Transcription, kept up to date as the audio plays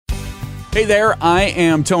Hey there, I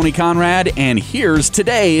am Tony Conrad, and here's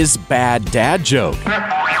today's bad dad joke.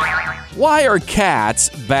 Why are cats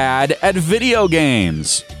bad at video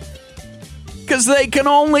games? Because they can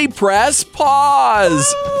only press pause.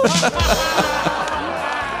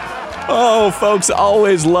 Oh, folks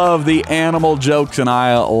always love the animal jokes, and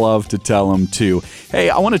I love to tell them too. Hey,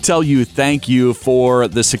 I want to tell you thank you for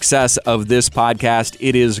the success of this podcast.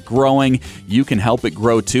 It is growing. You can help it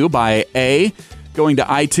grow too by going to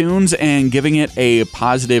iTunes and giving it a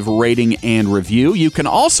positive rating and review. You can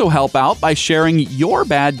also help out by sharing your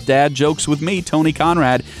bad dad jokes with me, Tony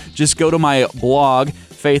Conrad. Just go to my blog,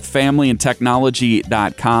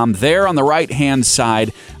 faithfamilyandtechnology.com. There on the right-hand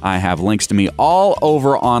side, I have links to me all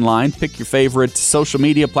over online. Pick your favorite social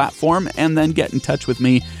media platform and then get in touch with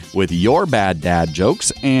me with your bad dad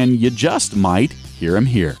jokes, and you just might hear them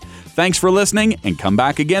here. Thanks for listening, and come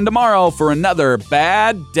back again tomorrow for another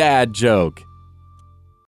bad dad joke.